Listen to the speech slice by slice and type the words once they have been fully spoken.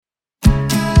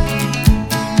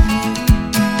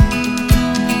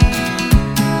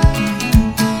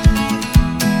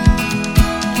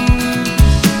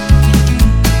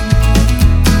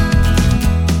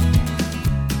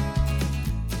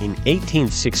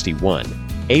1861,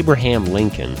 Abraham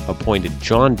Lincoln appointed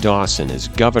John Dawson as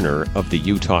governor of the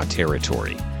Utah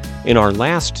Territory. In our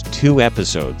last 2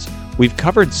 episodes, we've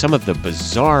covered some of the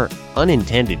bizarre,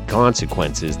 unintended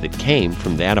consequences that came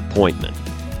from that appointment.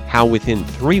 How within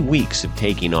 3 weeks of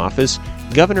taking office,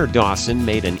 Governor Dawson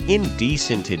made an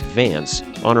indecent advance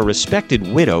on a respected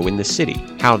widow in the city.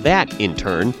 How that, in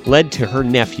turn, led to her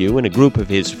nephew and a group of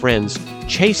his friends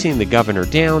chasing the governor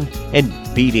down and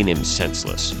beating him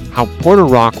senseless. How Porter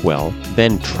Rockwell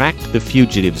then tracked the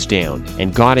fugitives down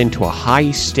and got into a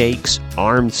high-stakes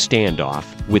armed standoff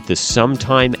with the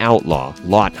sometime outlaw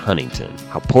Lot Huntington.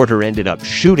 How Porter ended up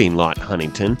shooting Lot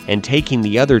Huntington and taking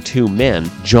the other 2 men,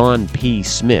 John P.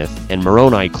 Smith and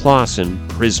Moroni Clausen,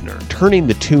 prisoner, turning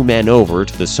the 2 men over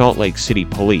to the Salt Lake City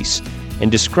police, and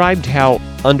described how,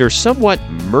 under somewhat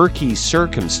murky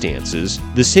circumstances,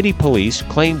 the city police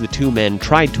claimed the 2 men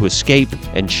tried to escape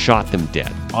and shot them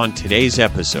dead. On today's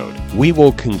episode, we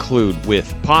will conclude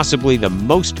with possibly the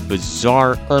most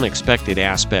bizarre, unexpected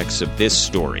aspects of this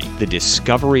story: the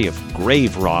discovery of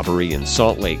grave robbery in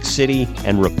Salt Lake City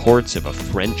and reports of a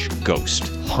French ghost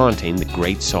haunting the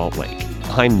Great Salt Lake.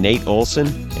 I'm Nate Olson,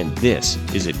 and this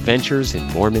is Adventures in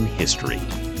Mormon History.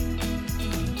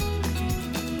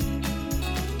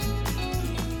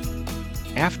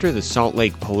 After the Salt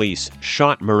Lake police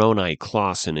shot Moroni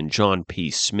Clausen and John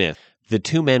P. Smith, the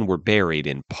 2 men were buried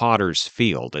in Potter's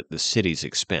Field at the city's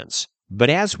expense. But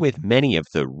as with many of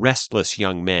the restless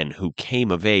young men who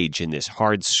came of age in this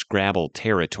hard-scrabble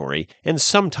territory and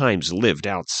sometimes lived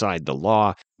outside the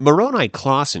law, Moroni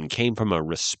Clausen came from a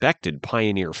respected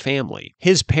pioneer family.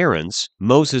 His parents,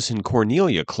 Moses and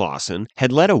Cornelia Clausen,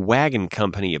 had led a wagon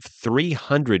company of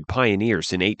 300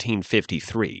 pioneers in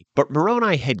 1853, but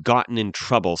Moroni had gotten in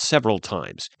trouble several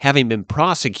times, having been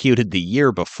prosecuted the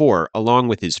year before along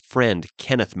with his friend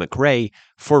Kenneth McRae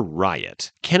for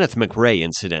riot. Kenneth McRae,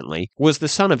 incidentally, was the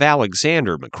son of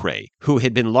Alexander McRae, who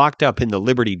had been locked up in the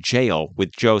Liberty Jail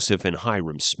with Joseph and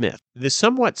Hiram Smith. The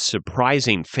somewhat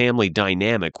surprising family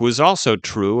dynamic was also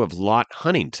true of Lot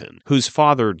Huntington, whose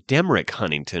father, Demrick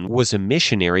Huntington, was a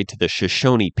missionary to the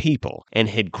Shoshone people and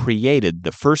had created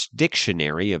the first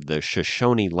dictionary of the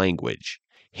Shoshone language.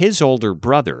 His older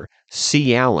brother,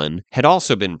 C. Allen, had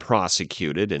also been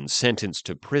prosecuted and sentenced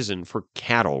to prison for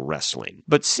cattle rustling.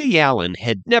 But C. Allen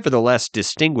had nevertheless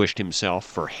distinguished himself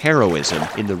for heroism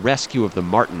in the rescue of the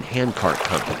Martin Handcart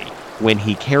Company when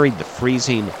he carried the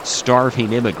freezing,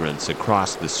 starving immigrants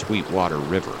across the Sweetwater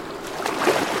River.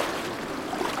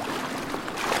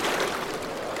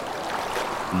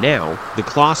 Now, the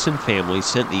Clausen family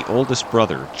sent the oldest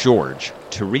brother, George,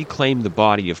 to reclaim the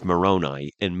body of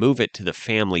Moroni and move it to the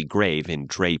family grave in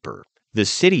Draper. The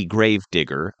city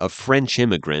gravedigger, a French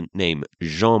immigrant named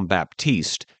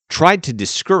Jean-Baptiste, tried to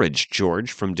discourage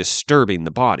George from disturbing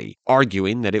the body,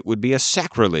 arguing that it would be a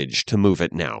sacrilege to move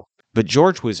it now. But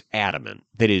George was adamant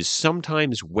that his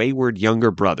sometimes wayward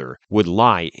younger brother would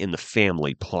lie in the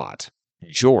family plot.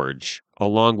 George,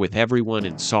 along with everyone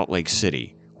in Salt Lake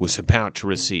City, was about to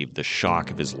receive the shock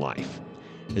of his life.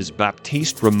 As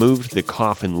Baptiste removed the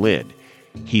coffin lid,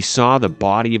 he saw the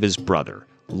body of his brother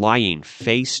lying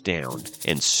face down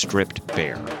and stripped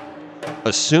bare.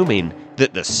 Assuming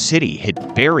that the city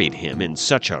had buried him in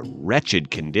such a wretched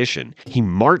condition, he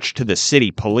marched to the city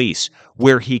police,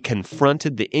 where he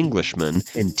confronted the Englishman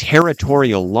and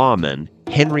territorial lawman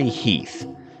Henry Heath.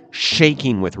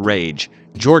 Shaking with rage,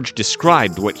 George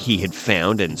described what he had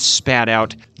found and spat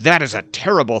out, "That is a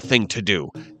terrible thing to do.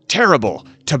 Terrible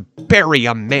to bury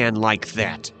a man like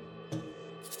that."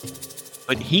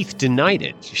 But Heath denied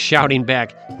it, shouting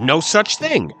back, "No such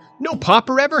thing. No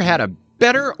pauper ever had a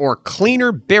better or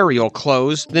cleaner burial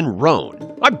clothes than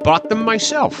Roan. I bought them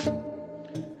myself."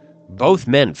 Both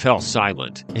men fell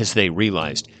silent as they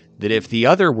realized that if the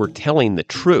other were telling the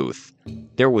truth,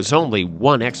 there was only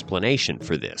one explanation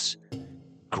for this: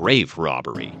 grave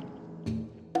robbery.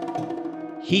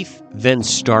 Heath then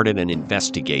started an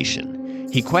investigation.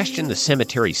 He questioned the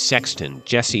cemetery sexton,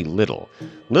 Jesse Little.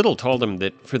 Little told him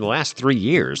that for the last 3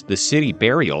 years, the city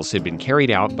burials had been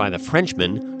carried out by the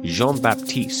Frenchman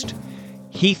Jean-Baptiste.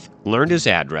 Heath learned his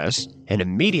address and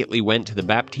immediately went to the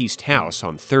Baptiste house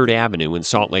on 3rd Avenue in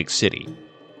Salt Lake City.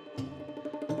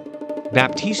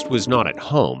 Baptiste was not at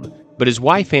home, but his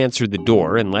wife answered the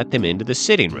door and let them into the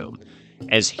sitting room.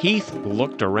 As Heath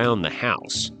looked around the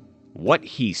house, what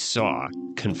he saw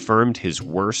confirmed his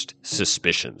worst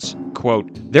suspicions.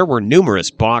 Quote, "There were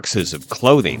numerous boxes of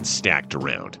clothing stacked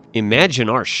around. Imagine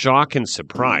our shock and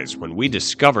surprise when we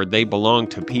discovered they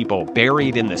belonged to people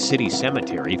buried in the city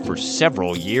cemetery for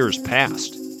several years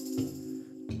past."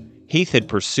 Heath had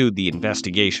pursued the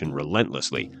investigation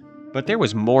relentlessly, But there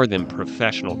was more than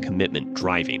professional commitment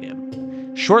driving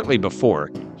him. Shortly before,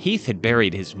 Heath had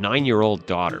buried his 9-year-old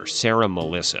daughter, Sarah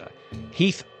Melissa.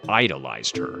 Heath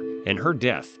idolized her, and her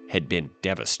death had been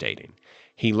devastating.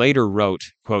 He later wrote,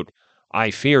 quote,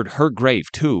 "I feared her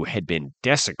grave, too, had been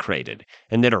desecrated,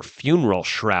 and that her funeral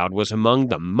shroud was among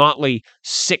the motley,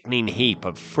 sickening heap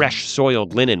of fresh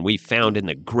soiled linen we found in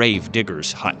the grave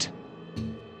digger's hut."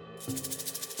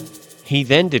 He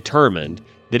then determined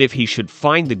that if he should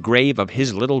find the grave of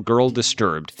his little girl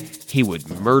disturbed, he would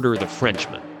murder the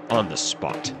Frenchman on the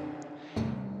spot.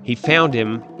 He found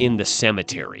him in the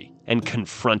cemetery and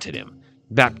confronted him.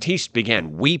 Baptiste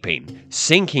began weeping,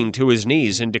 sinking to his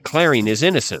knees and declaring his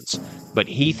innocence. But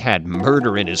Heath had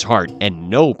murder in his heart and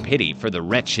no pity for the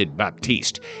wretched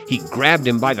Baptiste. He grabbed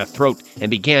him by the throat and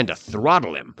began to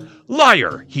throttle him.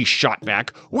 "Liar!" he shot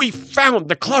back. "We found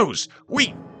the clothes!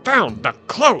 We found the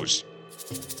clothes!"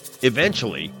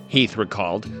 Eventually, Heath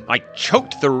recalled, "I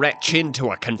choked the wretch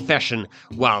into a confession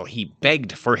while he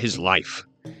begged for his life."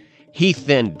 Heath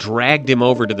then dragged him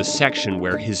over to the section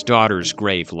where his daughter's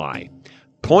grave lay.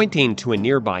 Pointing to a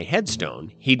nearby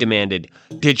headstone, he demanded,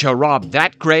 "Did you rob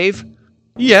that grave?"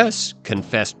 "Yes,"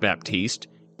 confessed Baptiste.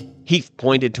 Heath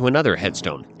pointed to another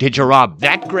headstone. "Did you rob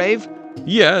that grave?"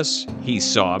 "Yes," he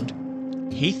sobbed.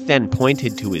 Heath then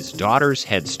pointed to his daughter's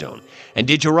headstone. "And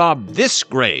did you rob this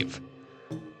grave?"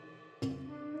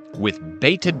 With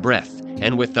bated breath,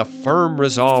 and with the firm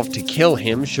resolve to kill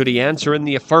him should he answer in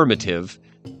the affirmative,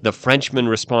 the Frenchman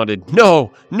responded,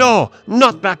 "No, no,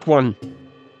 not that one."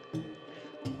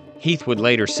 Heath would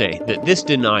later say that this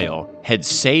denial had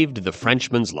saved the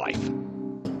Frenchman's life.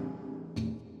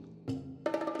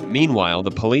 Meanwhile,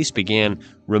 the police began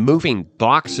removing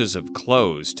boxes of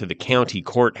clothes to the county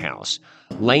courthouse,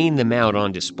 laying them out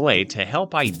on display to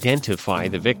help identify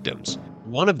the victims.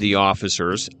 One of the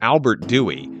officers, Albert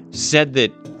Dewey, said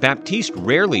that Baptiste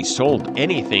rarely sold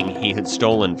anything he had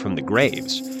stolen from the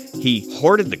graves. He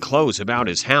hoarded the clothes about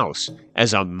his house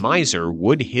as a miser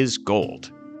would his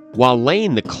gold. While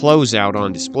laying the clothes out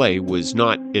on display was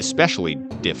not especially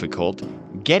difficult,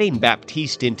 getting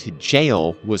Baptiste into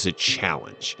jail was a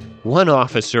challenge. One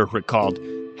officer recalled,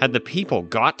 "Had the people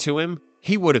got to him,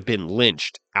 he would have been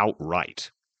lynched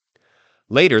outright."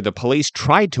 Later, the police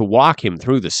tried to walk him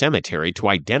through the cemetery to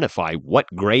identify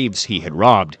what graves he had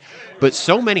robbed, but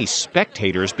so many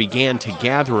spectators began to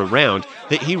gather around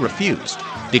that he refused,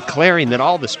 declaring that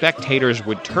all the spectators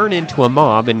would turn into a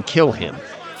mob and kill him.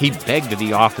 He begged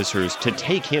the officers to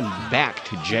take him back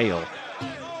to jail.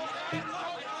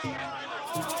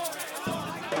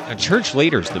 Now, church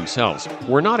leaders themselves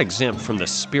were not exempt from the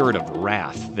spirit of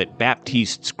wrath that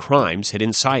Baptiste's crimes had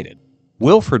incited.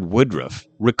 Wilfred Woodruff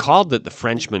recalled that the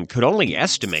Frenchman could only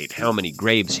estimate how many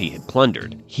graves he had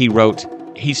plundered. He wrote,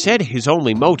 "He said his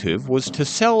only motive was to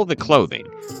sell the clothing.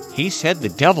 He said the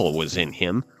devil was in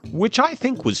him, which I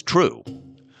think was true."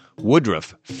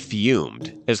 Woodruff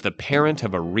fumed as the parent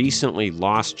of a recently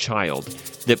lost child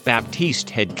that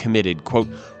Baptiste had committed, quote,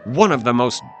 "one of the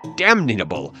most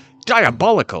damnable,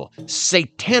 diabolical,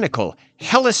 satanical,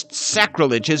 hellish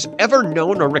sacrileges ever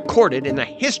known or recorded in the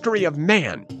history of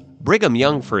man." Brigham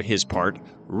Young, for his part,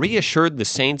 reassured the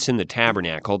saints in the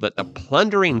tabernacle that the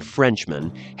plundering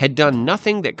Frenchman had done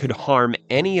nothing that could harm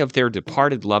any of their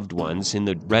departed loved ones in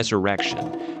the resurrection,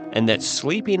 and that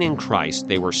sleeping in Christ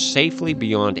they were safely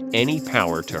beyond any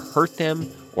power to hurt them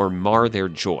or mar their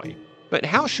joy. But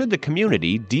how should the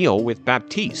community deal with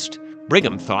Baptiste?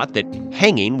 Brigham thought that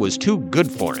hanging was too good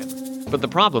for him. But the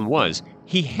problem was,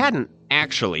 he hadn't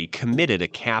actually committed a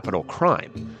capital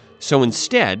crime. So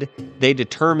instead, they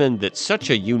determined that such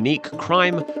a unique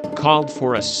crime called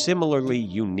for a similarly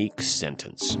unique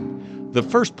sentence. The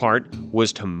first part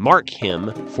was to mark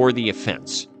him for the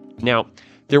offense. Now,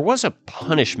 there was a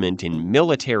punishment in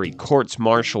military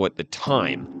courts-martial at the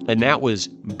time, and that was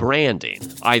branding,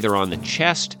 either on the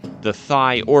chest, the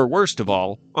thigh, or worst of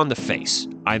all, on the face,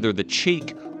 either the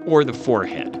cheek or the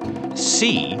forehead.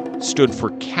 C stood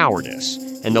for cowardice,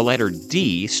 and the letter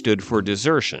D stood for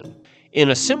desertion. In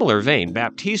a similar vein,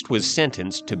 Baptiste was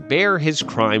sentenced to bear his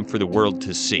crime for the world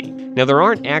to see. Now, there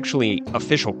aren't actually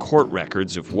official court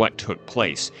records of what took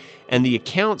place, and the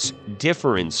accounts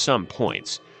differ in some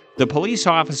points. The police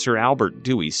officer Albert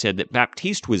Dewey said that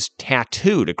Baptiste was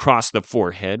tattooed across the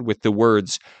forehead with the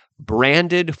words,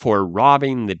 "branded for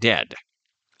robbing the dead."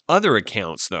 Other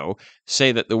accounts, though,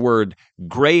 say that the word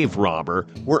grave robber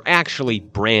were actually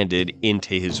branded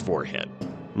into his forehead.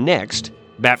 Next,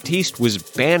 Baptiste was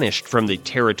banished from the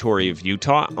territory of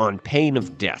Utah on pain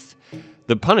of death.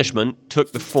 The punishment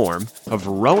took the form of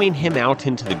rowing him out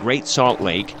into the Great Salt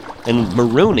Lake and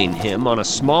marooning him on a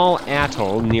small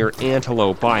atoll near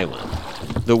Antelope Island.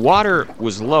 The water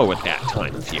was low at that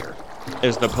time of year.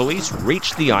 As the police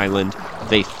reached the island,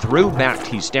 they threw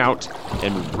Baptiste out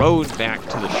and rowed back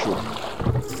to the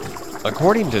shore.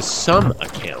 According to some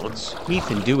accounts, Heath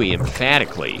and Dewey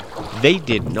emphatically, they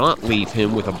did not leave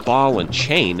him with a ball and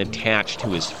chain attached to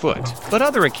his foot, but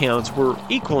other accounts were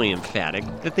equally emphatic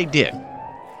that they did.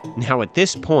 Now at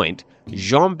this point,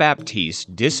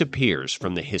 Jean-Baptiste disappears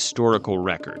from the historical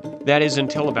record. That is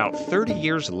until about 30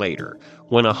 years later,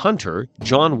 when a hunter,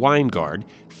 John Weingard,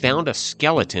 found a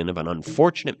skeleton of an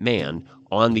unfortunate man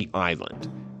on the island.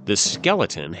 The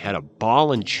skeleton had a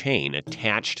ball and chain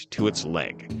attached to its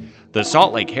leg. The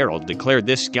Salt Lake Herald declared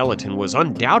this skeleton was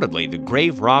undoubtedly the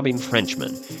grave-robbing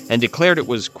Frenchman, and declared it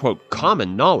was, quote,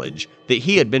 common knowledge that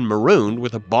he had been marooned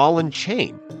with a ball and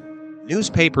chain.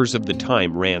 Newspapers of the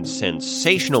time ran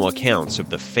sensational accounts of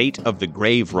the fate of the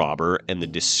grave robber and the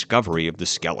discovery of the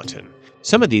skeleton.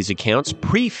 Some of these accounts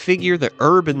prefigure the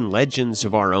urban legends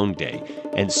of our own day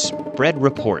and spread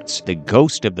reports the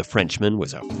ghost of the Frenchman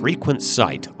was a frequent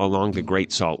sight along the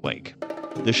Great Salt Lake.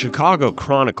 The Chicago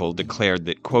Chronicle declared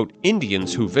that, quote,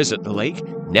 Indians who visit the lake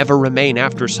never remain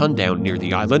after sundown near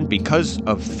the island because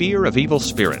of fear of evil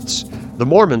spirits. The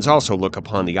Mormons also look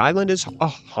upon the island as a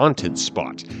haunted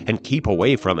spot and keep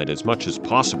away from it as much as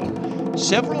possible.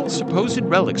 Several supposed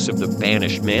relics of the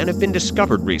banished man have been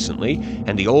discovered recently,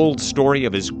 and the old story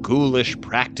of his ghoulish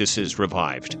practices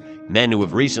revived. Men who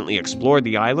have recently explored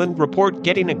the island report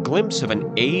getting a glimpse of an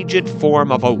aged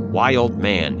form of a wild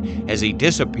man as he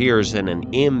disappears in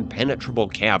an impenetrable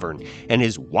cavern, and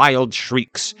his wild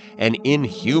shrieks and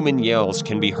inhuman yells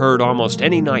can be heard almost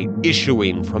any night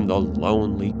issuing from the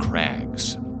lonely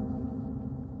crags.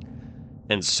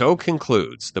 And so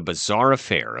concludes the bizarre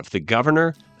affair of the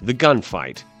governor, the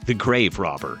gunfight, the grave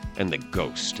robber, and the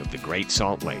ghost of the Great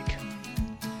Salt Lake.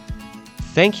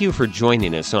 Thank you for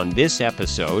joining us on this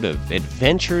episode of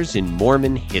Adventures in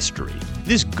Mormon History.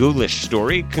 This ghoulish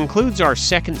story concludes our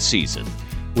second season.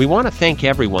 We want to thank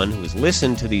everyone who has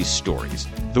listened to these stories.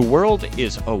 The world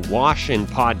is awash in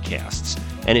podcasts,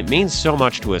 and it means so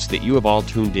much to us that you have all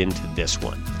tuned in to this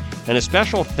one. And a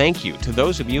special thank you to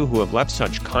those of you who have left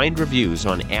such kind reviews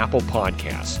on Apple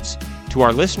Podcasts. To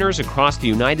our listeners across the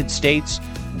United States,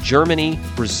 Germany,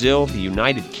 Brazil, the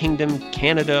United Kingdom,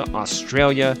 Canada,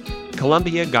 Australia,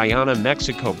 Colombia, Guyana,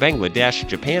 Mexico, Bangladesh,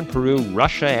 Japan, Peru,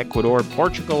 Russia, Ecuador,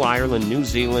 Portugal, Ireland, New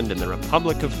Zealand, and the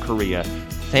Republic of Korea,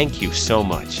 thank you so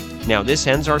much. Now, this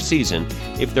ends our season.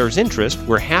 If there's interest,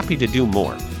 we're happy to do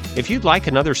more. If you'd like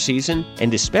another season,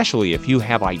 and especially if you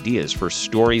have ideas for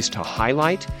stories to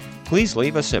highlight, please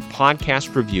leave us a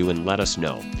podcast review and let us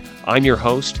know. I'm your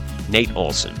host, Nate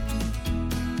Olson.